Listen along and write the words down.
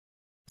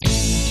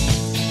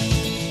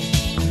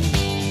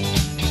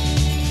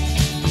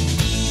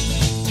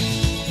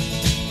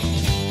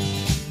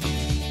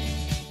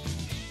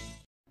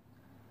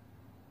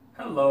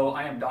Hello,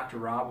 I am Dr.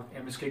 Rob with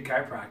MSK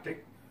Chiropractic.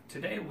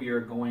 Today we are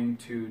going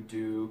to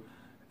do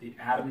the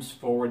Adams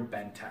forward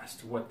bend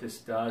test. What this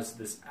does,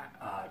 this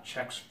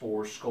checks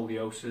for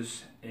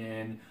scoliosis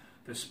in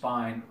the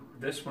spine.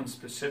 This one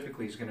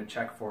specifically is going to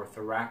check for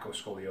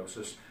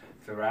thoracoscoliosis.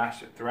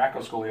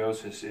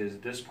 Thoracoscoliosis is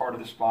this part of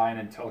the spine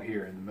until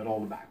here in the middle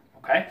of the back.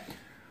 Okay?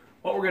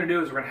 What we're going to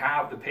do is we're going to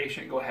have the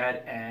patient go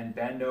ahead and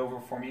bend over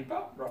for me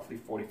about roughly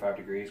 45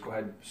 degrees. Go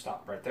ahead and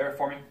stop right there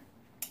for me.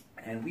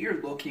 And we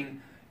are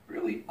looking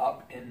really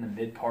up in the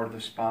mid part of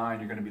the spine.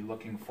 You're going to be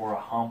looking for a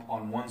hump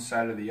on one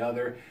side or the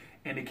other,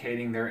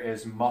 indicating there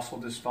is muscle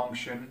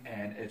dysfunction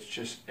and it's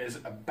just is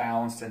a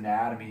balanced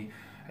anatomy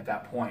at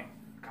that point.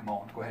 Come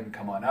on, go ahead and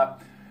come on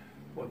up.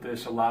 What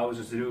this allows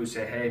us to do is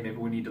say, hey, maybe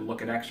we need to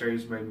look at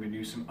x-rays, maybe we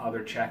do some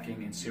other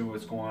checking and see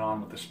what's going on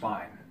with the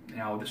spine.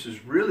 Now, this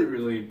is really,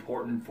 really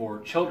important for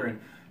children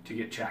to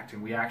get checked,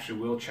 and we actually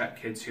will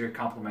check kids here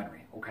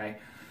complimentary, okay?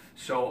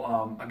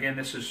 So again,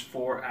 this is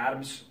for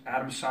Adams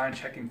sign,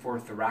 checking for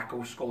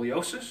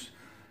thoracoscoliosis.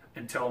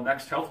 Until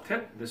next health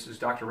tip, this is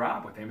Dr.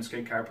 Rob with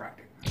MSK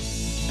Chiropractic.